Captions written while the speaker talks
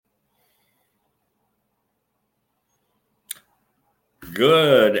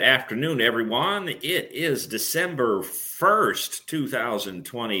Good afternoon, everyone. It is December 1st,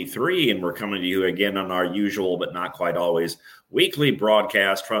 2023, and we're coming to you again on our usual, but not quite always, weekly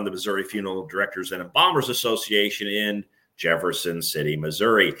broadcast from the Missouri Funeral Directors and Embalmers Association in Jefferson City,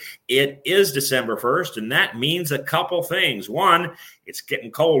 Missouri. It is December 1st, and that means a couple things. One, it's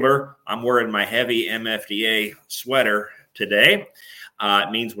getting colder. I'm wearing my heavy MFDA sweater today.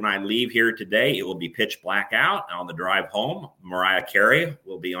 It means when I leave here today, it will be pitch black out. On the drive home, Mariah Carey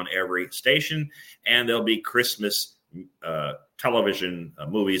will be on every station, and there'll be Christmas television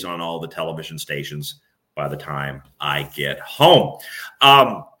movies on all the television stations by the time I get home.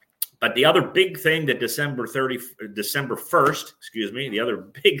 But the other big thing that December 1st, the other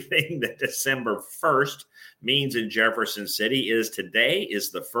big thing that December 1st means in Jefferson City is today is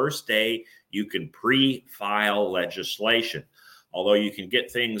the first day you can pre-file legislation. Although you can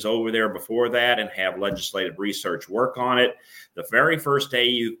get things over there before that and have legislative research work on it, the very first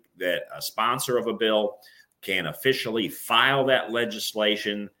day that a sponsor of a bill can officially file that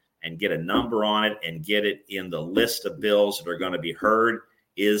legislation and get a number on it and get it in the list of bills that are going to be heard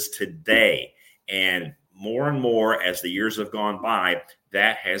is today. And more as the years have gone by,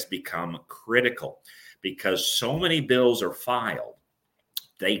 that has become critical because so many bills are filed.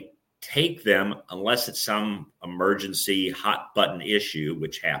 They take them, unless it's some emergency hot button issue,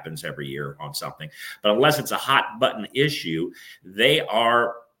 which happens every year on something, but unless it's a hot button issue, they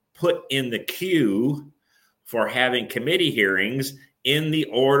are put in the queue for having committee hearings in the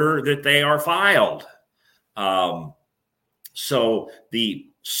order that they are filed. So the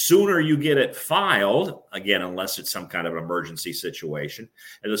sooner you get it filed, again, unless it's some kind of an emergency situation,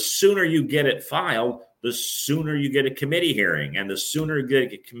 and the sooner you get it filed, the sooner you get a committee hearing. And the sooner you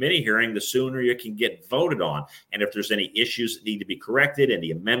get a committee hearing, the sooner you can get voted on. And if there's any issues that need to be corrected and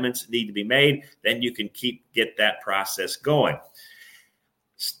the amendments that need to be made, then you can get that process going.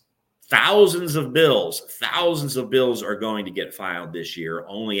 Thousands of bills are going to get filed this year.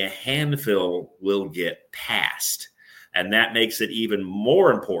 Only a handful will get passed. And that makes it even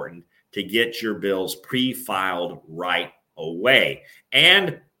more important to get your bills pre-filed right away.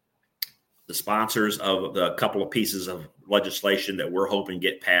 And the sponsors of the couple of pieces of legislation that we're hoping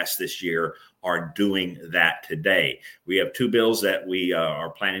get passed this year are doing that today. We have two bills that we are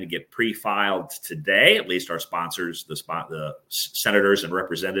planning to get pre-filed today. At least our sponsors, the senators and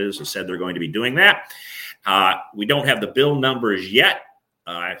representatives, have said they're going to be doing that. We don't have the bill numbers yet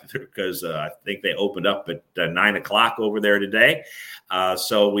because I think they opened up at 9 o'clock over there today.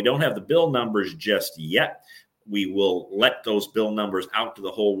 So we don't have the bill numbers just yet. We will let those bill numbers out to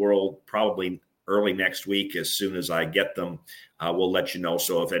the whole world probably early next week. As soon as I get them, we'll let you know.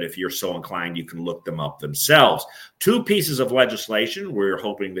 So if you're so inclined, you can look them up themselves. Two pieces of legislation we're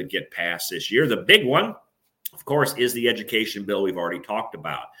hoping to get passed this year. The big one, of course, is the education bill we've already talked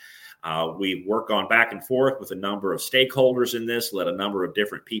about. We work on back and forth with a number of stakeholders in this, let a number of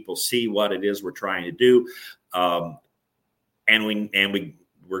different people see what it is we're trying to do.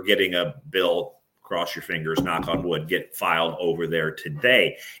 We're getting a bill, cross your fingers, knock on wood, get filed over there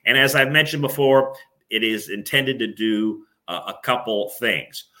today. And as I've mentioned before, it is intended to do a couple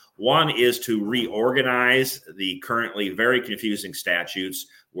things. One is to reorganize the currently very confusing statutes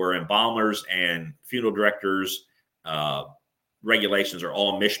where embalmers and funeral directors regulations are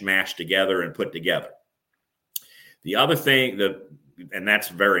all mishmashed together and put together. The other thing and that's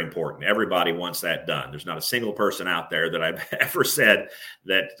very important. Everybody wants that done. There's not a single person out there that I've ever said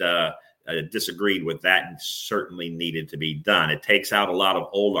that disagreed with that and certainly needed to be done. It takes out a lot of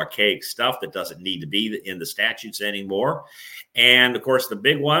old archaic stuff that doesn't need to be in the statutes anymore. And of course, the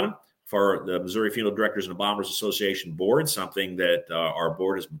big one for the Missouri Funeral Directors and Embalmers Association board, something that our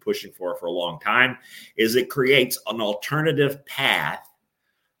board has been pushing for a long time, is it creates an alternative path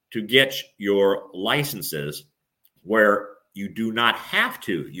to get your licenses where you do not have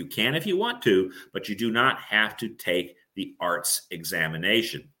to. You can if you want to, but you do not have to take the arts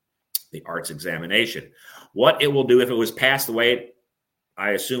examination. The arts examination. What it will do if it was passed the way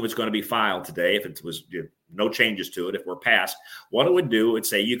I assume it's going to be filed today, if it was no changes to it, if we're passed, what it would do, it would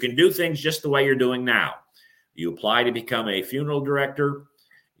say you can do things just the way you're doing now. You apply to become a funeral director.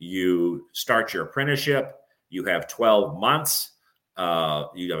 You start your apprenticeship. You have 12 months.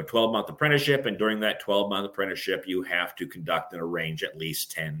 You have a 12-month apprenticeship, and during that 12-month apprenticeship, you have to conduct and arrange at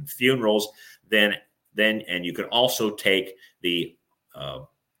least 10 funerals. And you can also take the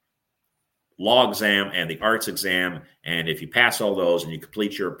law exam and the arts exam, and if you pass all those and you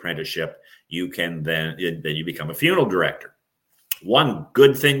complete your apprenticeship, you can then you become a funeral director. One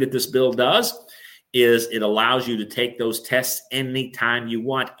good thing that this bill does is it allows you to take those tests anytime you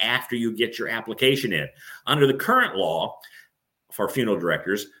want after you get your application in. Under the current law, for funeral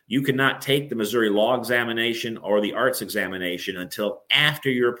directors, you cannot take the Missouri law examination or the arts examination until after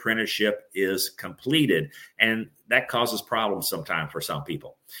your apprenticeship is completed. And that causes problems sometimes for some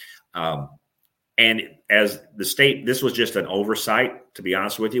people. And as the state, this was just an oversight, to be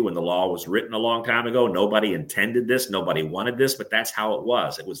honest with you. When the law was written a long time ago, nobody intended this. Nobody wanted this, but that's how it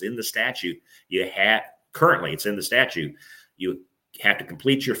was. It was in the statute. Currently, it's in the statute. You have to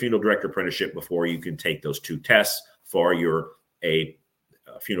complete your funeral director apprenticeship before you can take those 2 tests for a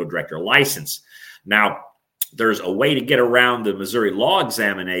funeral director license. Now, there's a way to get around the Missouri law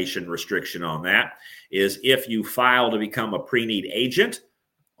examination restriction on that, is if you file to become a pre-need agent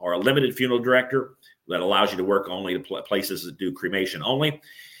or a limited funeral director that allows you to work only to places that do cremation only.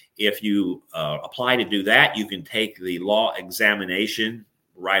 If you apply to do that, you can take the law examination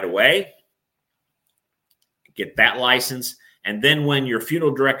right away, get that license, and then when your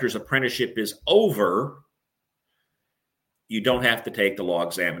funeral director's apprenticeship is over, you don't have to take the law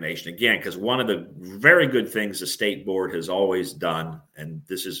examination again, because one of the very good things the state board has always done, and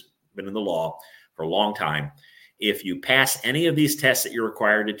this has been in the law for a long time, if you pass any of these tests that you're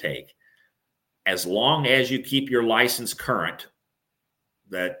required to take, as long as you keep your license current,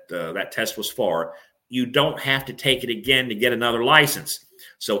 that test was for, you don't have to take it again to get another license.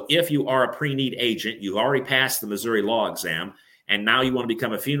 So if you are a pre-need agent, you've already passed the Missouri law exam, and now you want to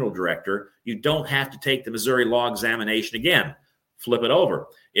become a funeral director, you don't have to take the Missouri law examination again. Flip it over.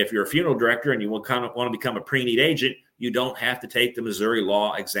 If you're a funeral director and you want to become a pre-need agent, you don't have to take the Missouri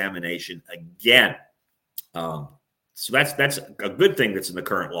law examination again. So that's a good thing that's in the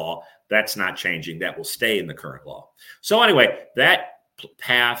current law. That's not changing. That will stay in the current law. So anyway, that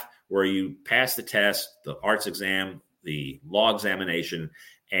path where you pass the test, the arts exam, the law examination,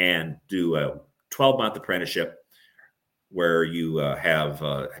 and do a 12-month apprenticeship where you have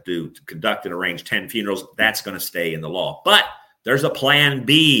to conduct and arrange 10 funerals, that's going to stay in the law. But there's a plan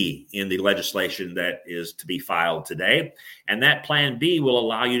B in the legislation that is to be filed today. And that plan B will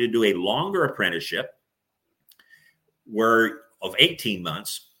allow you to do a longer apprenticeship of 18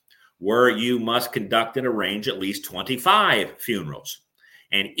 months, where you must conduct and arrange at least 25 funerals.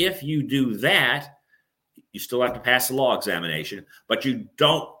 And if you do that, you still have to pass the law examination, but you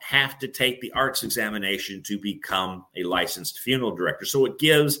don't have to take the arts examination to become a licensed funeral director. So it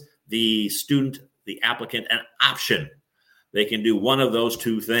gives the student, the applicant, an option. They can do one of those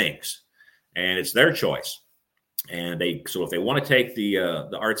 2 things, and it's their choice. And so if they want to take the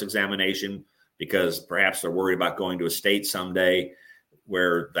arts examination because perhaps they're worried about going to a state someday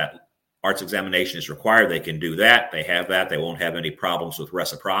where that arts examination is required, they can do that. They have that. They won't have any problems with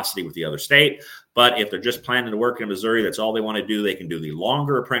reciprocity with the other state. But if they're just planning to work in Missouri, that's all they want to do, they can do the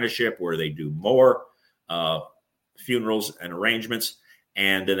longer apprenticeship where they do more funerals and arrangements,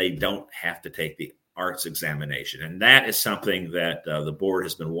 and then they don't have to take the arts examination. And that is something that the board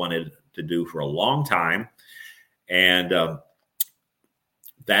has been wanted to do for a long time. And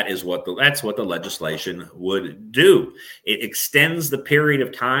that's what the legislation would do. It extends the period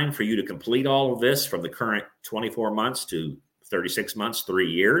of time for you to complete all of this from the current 24 months to 36 months, 3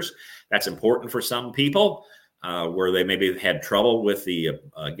 years. That's important for some people where they maybe had trouble with the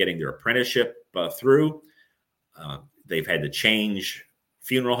getting their apprenticeship through. They've had to change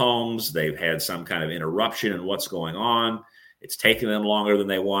funeral homes. They've had some kind of interruption in what's going on. It's taking them longer than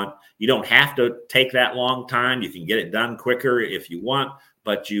they want. You don't have to take that long time. You can get it done quicker if you want,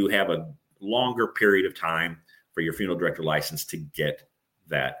 but you have a longer period of time for your funeral director license to get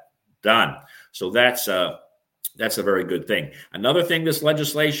that done. So that's a very good thing. Another thing this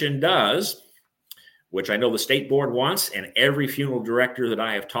legislation does, which I know the state board wants, and every funeral director that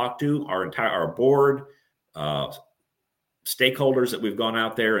I have talked to, our board, stakeholders that we've gone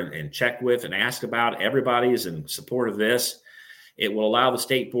out there and checked with and asked about, everybody is in support of this. It will allow the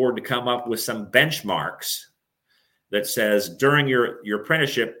state board to come up with some benchmarks that says during your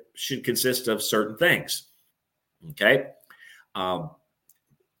apprenticeship should consist of certain things. Okay. I'm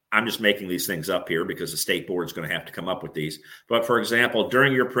just making these things up here because the state board is going to have to come up with these. But for example,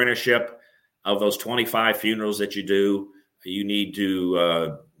 during your apprenticeship, of those 25 funerals that you do, you need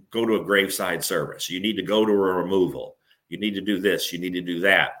to go to a graveside service. You need to go to a removal. You need to do this. You need to do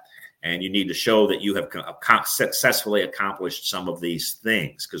that. And you need to show that you have successfully accomplished some of these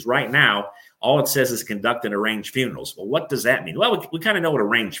things. Because right now, all it says is conduct and arrange funerals. Well, what does that mean? Well, we kind of know what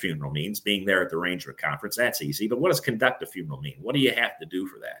arrange funeral means, being there at the arrangement conference. That's easy. But what does conduct a funeral mean? What do you have to do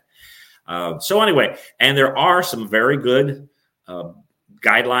for that? So anyway, and there are some very good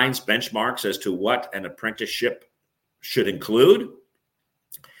guidelines, benchmarks as to what an apprenticeship should include.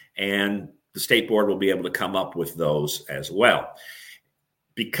 And the state board will be able to come up with those as well.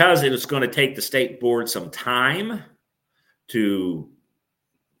 Because it is going to take the state board some time to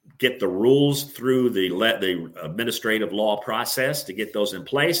get the rules through the administrative law process to get those in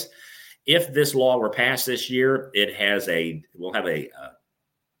place. If this law were passed this year, we'll have a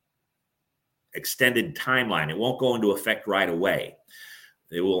extended timeline. It won't go into effect right away.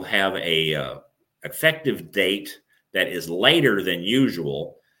 It will have a effective date that is later than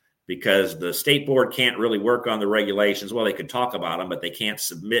usual, because the state board can't really work on the regulations. Well, they could talk about them, but they can't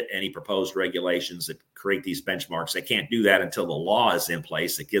submit any proposed regulations that create these benchmarks. They can't do that until the law is in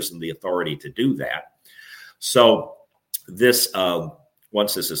place that gives them the authority to do that. So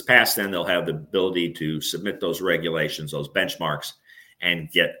once this is passed, then they'll have the ability to submit those regulations, those benchmarks, and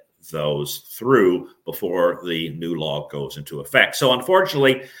get those through before the new law goes into effect. So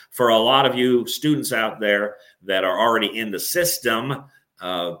unfortunately, for a lot of you students out there that are already in the system,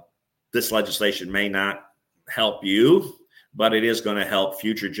 this legislation may not help you, but it is going to help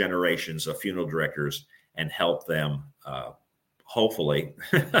future generations of funeral directors and help them hopefully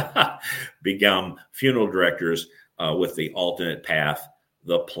become funeral directors with the alternate path,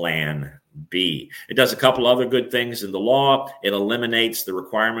 the Plan B. It does a couple other good things in the law. It eliminates the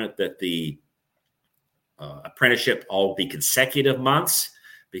requirement that the apprenticeship all be consecutive months,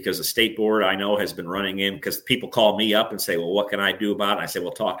 because the state board, I know, has been running in, because people call me up and say, well, what can I do about it? I say,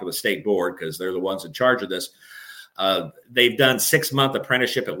 well, talk to the state board, because they're the ones in charge of this. They've done 6-month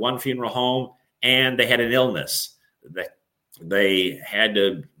apprenticeship at one funeral home, and they had an illness. They had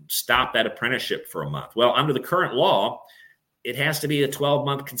to stop that apprenticeship for a month. Well, under the current law, it has to be a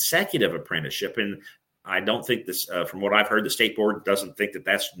 12-month consecutive apprenticeship. And I don't think this, from what I've heard, the state board doesn't think that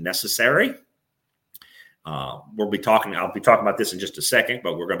that's necessary. I'll be talking about this in just a second,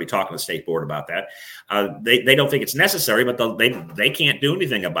 but we're going to be talking to the state board about that. They don't think it's necessary, but they can't do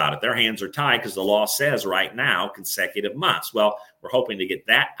anything about it. Their hands are tied because the law says right now consecutive months. Well, we're hoping to get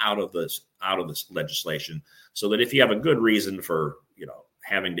that out of this legislation, so that if you have a good reason for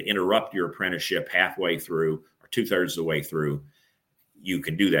having to interrupt your apprenticeship halfway through or 2/3 of the way through, you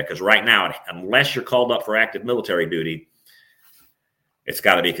can do that. Because right now, unless you're called up for active military duty, it's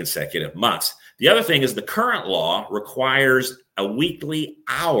got to be consecutive months. The other thing is the current law requires a weekly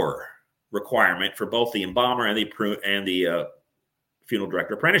hour requirement for both the embalmer and the funeral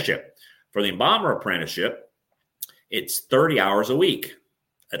director apprenticeship. For the embalmer apprenticeship, it's 30 hours a week,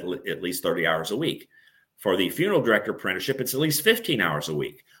 at least 30 hours a week. For the funeral director apprenticeship, it's at least 15 hours a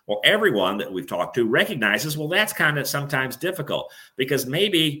week. Well, everyone that we've talked to recognizes, well, that's kind of sometimes difficult, because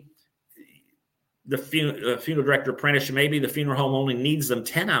maybe the funeral director apprenticeship, maybe the funeral home only needs them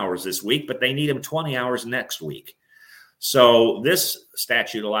 10 hours this week, but they need them 20 hours next week. So this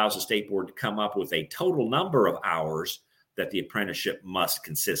statute allows the state board to come up with a total number of hours that the apprenticeship must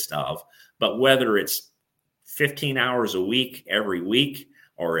consist of. But whether it's 15 hours a week every week,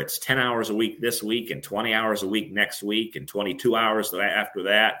 or it's 10 hours a week this week and 20 hours a week next week and 22 hours after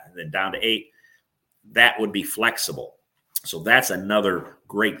that, and then down to 8, that would be flexible. So that's another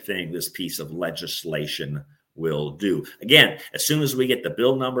great thing this piece of legislation will do. Again, as soon as we get the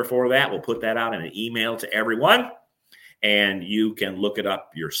bill number for that, we'll put that out in an email to everyone, and you can look it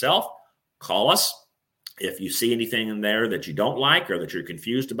up yourself. Call us. If you see anything in there that you don't like or that you're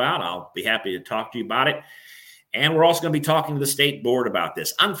confused about, I'll be happy to talk to you about it. And we're also going to be talking to the state board about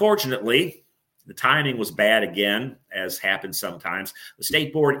this. Unfortunately, the timing was bad again, as happens sometimes. The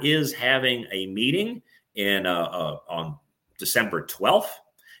state board is having a meeting on December 12th.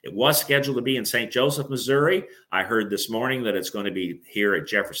 It was scheduled to be in St. Joseph, Missouri. I heard this morning that it's going to be here at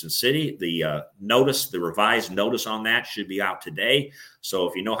Jefferson City. The revised notice on that should be out today. So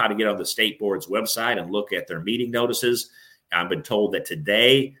if you know how to get on the state board's website and look at their meeting notices, I've been told that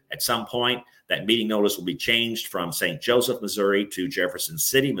today, at some point, that meeting notice will be changed from St. Joseph, Missouri to Jefferson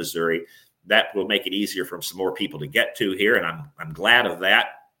City, Missouri. That will make it easier for some more people to get to here, and I'm glad of that,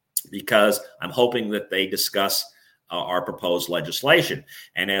 because I'm hoping that they discuss our proposed legislation.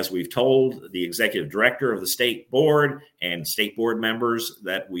 And as we've told the executive director of the state board and state board members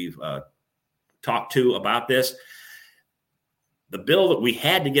that we've talked to about this, the bill that we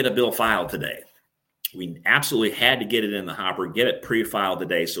had to get a bill filed today. We absolutely had to get it in the hopper, get it pre-filed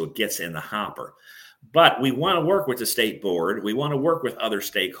today so it gets in the hopper. But we want to work with the state board. We want to work with other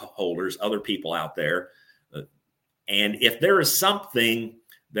stakeholders, other people out there. And if there is something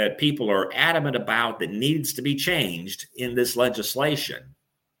that people are adamant about that needs to be changed in this legislation,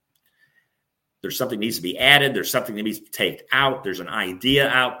 there's something that needs to be added, there's something that needs to be taken out, there's an idea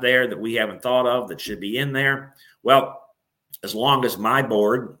out there that we haven't thought of that should be in there, well, as long as my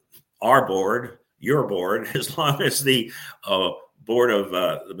board, our board, your board, as long as the board of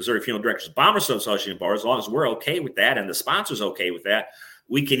the Missouri Funeral Directors Embalmer Association board, as long as we're okay with that and the sponsor's okay with that,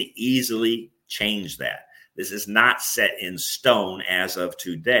 we can easily change that. This is not set in stone as of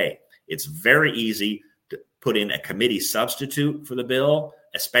today. It's very easy to put in a committee substitute for the bill,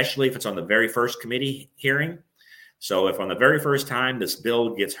 especially if it's on the very first committee hearing. So if on the very first time this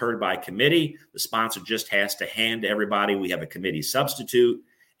bill gets heard by committee, the sponsor just has to hand to everybody, we have a committee substitute,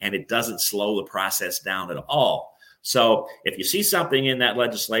 and it doesn't slow the process down at all. So if you see something in that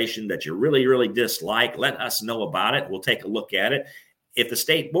legislation that you really, really dislike, let us know about it. We'll take a look at it. If the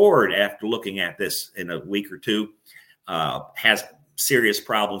state board, after looking at this in a week or two, has serious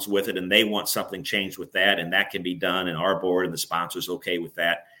problems with it and they want something changed with that, and that can be done, and our board and the sponsor's okay with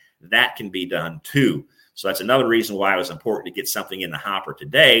that, that can be done too. So that's another reason why it was important to get something in the hopper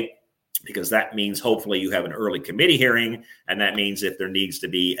today, because that means hopefully you have an early committee hearing, and that means if there needs to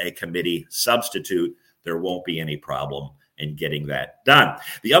be a committee substitute, there won't be any problem in getting that done.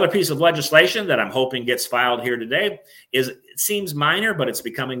 The other piece of legislation that I'm hoping gets filed here today is, it seems minor, but it's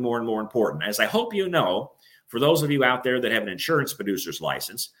becoming more and more important. As I hope you know, for those of you out there that have an insurance producer's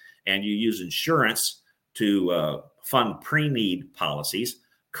license and you use insurance to fund pre-need policies,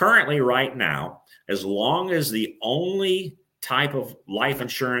 currently right now, as long as the only type of life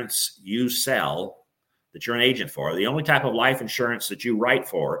insurance you sell that you're an agent for, the only type of life insurance that you write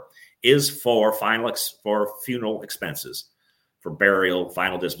for is for funeral expenses, for burial,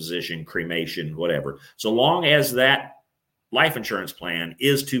 final disposition, cremation, whatever. So long as that life insurance plan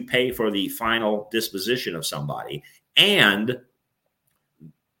is to pay for the final disposition of somebody, and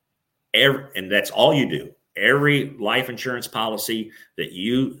that's all you do. Every life insurance policy that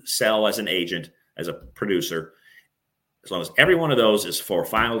you sell as an agent, as a producer, as long as every one of those is for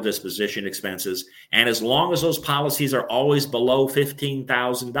final disposition expenses, and as long as those policies are always below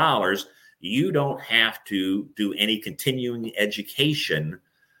 $15,000, you don't have to do any continuing education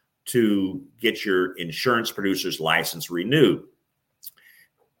to get your insurance producer's license renewed.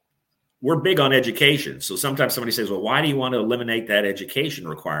 We're big on education. So sometimes somebody says, well, why do you want to eliminate that education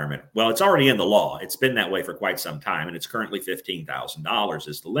requirement? Well, it's already in the law. It's been that way for quite some time, and it's currently $15,000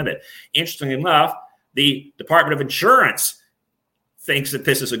 is the limit. Interestingly enough, the Department of Insurance thinks that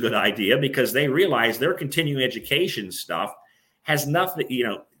this is a good idea because they realize their continuing education stuff has nothing,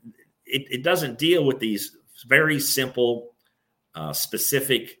 it doesn't deal with these very simple,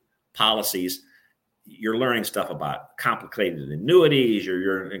 specific policies. You're learning stuff about complicated annuities.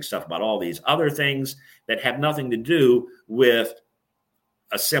 You're learning stuff about all these other things that have nothing to do with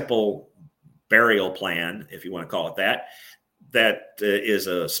a simple burial plan, if you want to call it that. That is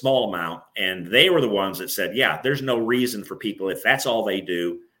a small amount. And they were the ones that said, yeah, there's no reason for people, if that's all they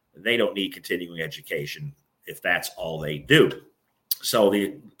do, they don't need continuing education if that's all they do. So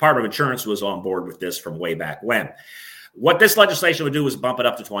the Department of Insurance was on board with this from way back when. What this legislation would do is bump it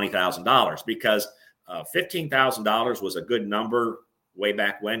up to $20,000, because $15,000 was a good number way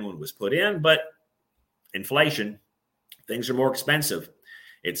back when it was put in, but inflation, things are more expensive.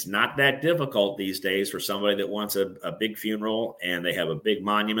 It's not that difficult these days for somebody that wants a big funeral and they have a big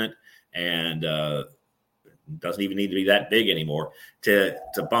monument and doesn't even need to be that big anymore to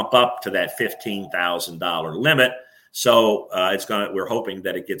bump up to that $15,000 limit. So we're hoping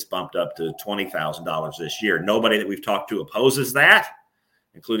that it gets bumped up to $20,000 this year. Nobody that we've talked to opposes that,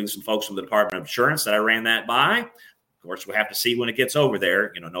 including some folks from the Department of Insurance that I ran that by. Of course, we'll have to see when it gets over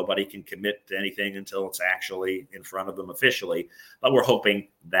there. Nobody can commit to anything until it's actually in front of them officially, but we're hoping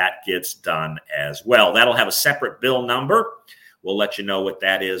that gets done as well. That'll have a separate bill number. We'll let you know what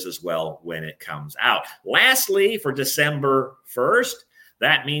that is as well when it comes out. Lastly, for December 1st,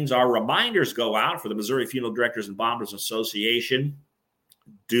 that means our reminders go out for the Missouri Funeral Directors and Bombers Association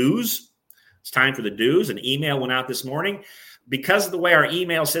dues. It's time for the dues. An email went out this morning. Because of the way our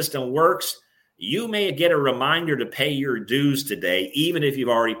email system works, you may get a reminder to pay your dues today, even if you've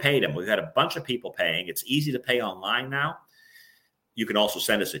already paid them. We've had a bunch of people paying. It's easy to pay online now. You can also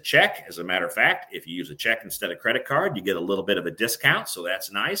send us a check. As a matter of fact, if you use a check instead of credit card, you get a little bit of a discount. So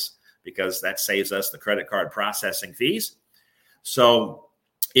that's nice because that saves us the credit card processing fees. So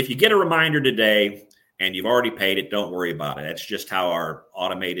if you get a reminder today and you've already paid it, don't worry about it. That's just how our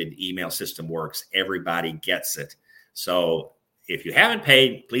automated email system works. Everybody gets it. So if you haven't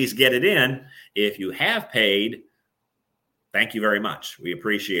paid, please get it in. If you have paid, thank you very much. We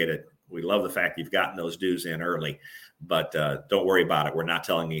appreciate it. We love the fact you've gotten those dues in early, but don't worry about it. We're not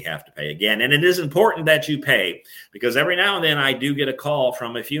telling you have to pay again. And it is important that you pay, because every now and then I do get a call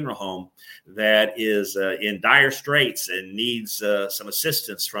from a funeral home that is in dire straits and needs some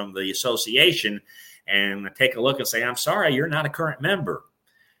assistance from the association. And I take a look and say, I'm sorry, you're not a current member.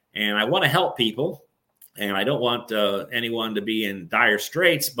 And I want to help people. And I don't want anyone to be in dire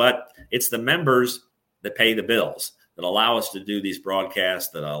straits, but it's the members that pay the bills. that allow us to do these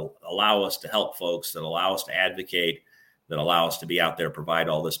broadcasts, that allow us to help folks, that allow us to advocate, that allow us to be out there, provide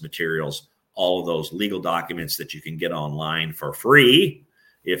all this materials, all of those legal documents that you can get online for free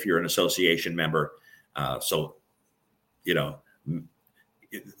if you're an association member. So, I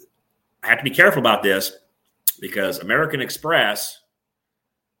have to be careful about this because American Express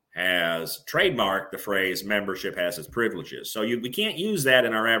has trademarked the phrase membership has its privileges. So we can't use that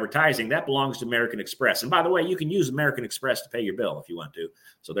in our advertising. That belongs to American Express. And by the way, you can use American Express to pay your bill if you want to.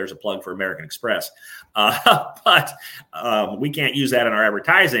 So there's a plug for American Express. But we can't use that in our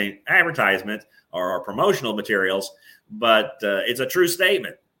advertisement or our promotional materials. But it's a true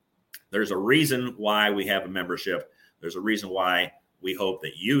statement. There's a reason why we have a membership. There's a reason why we hope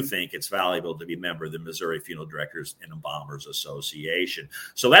that you think it's valuable to be a member of the Missouri Funeral Directors and Embalmers Association.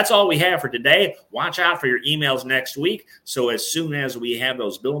 So that's all we have for today. Watch out for your emails next week. So as soon as we have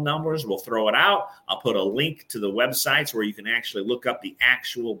those bill numbers, we'll throw it out. I'll put a link to the websites where you can actually look up the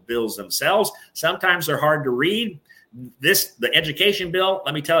actual bills themselves. Sometimes they're hard to read. The education bill,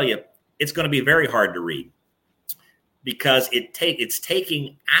 let me tell you, it's going to be very hard to read because it's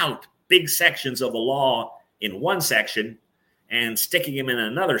taking out big sections of the law in one section and sticking them in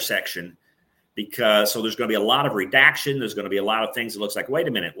another section so there's going to be a lot of redaction. There's going to be a lot of things that looks like, wait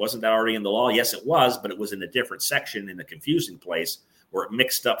a minute, wasn't that already in the law? Yes, it was, but it was in a different section in a confusing place where it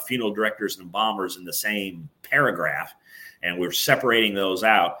mixed up funeral directors and embalmers in the same paragraph, and we're separating those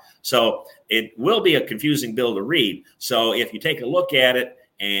out. So it will be a confusing bill to read. So if you take a look at it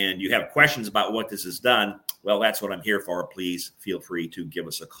and you have questions about what this has done, well, that's what I'm here for. Please feel free to give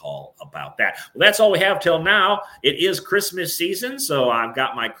us a call about that. Well, that's all we have till now. It is Christmas season, so I've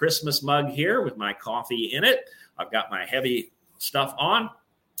got my Christmas mug here with my coffee in it. I've got my heavy stuff on,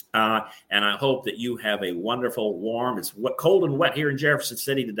 and I hope that you have a wonderful, warm, it's cold and wet here in Jefferson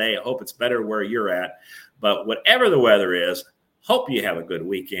City today. I hope it's better where you're at. But whatever the weather is, hope you have a good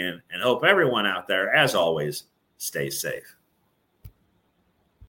weekend, and hope everyone out there, as always, stays safe.